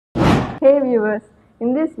Hey viewers,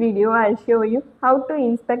 in this video I'll show you how to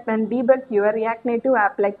inspect and debug your React Native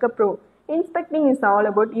app like a pro. Inspecting is all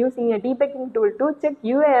about using a debugging tool to check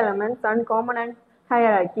UI elements and component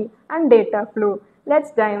hierarchy and data flow.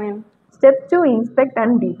 Let's dive in. Step 2. Inspect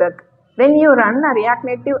and debug. When you run a React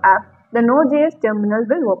Native app, the Node.js terminal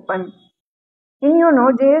will open. In your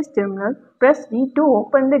Node.js terminal, press V to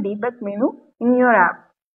open the debug menu in your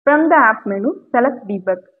app. From the app menu, select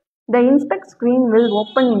debug. The inspect screen will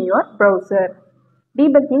open in your browser.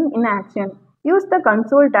 Debugging in action. Use the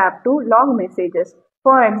console tab to log messages.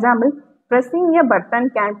 For example, pressing a button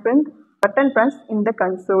can print button press in the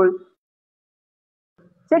console.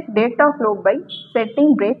 Check data flow by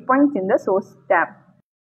setting breakpoints in the source tab.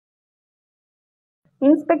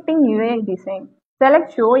 Inspecting UI design.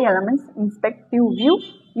 Select Show Elements, inspect to view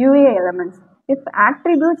UI elements. If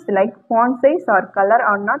attributes like font size or color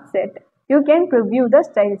are not set, you can preview the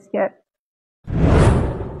styles here.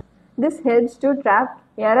 This helps to trap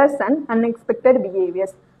errors and unexpected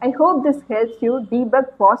behaviors. I hope this helps you debug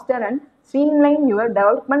faster and streamline your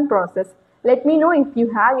development process. Let me know if you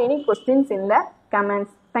have any questions in the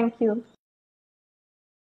comments. Thank you.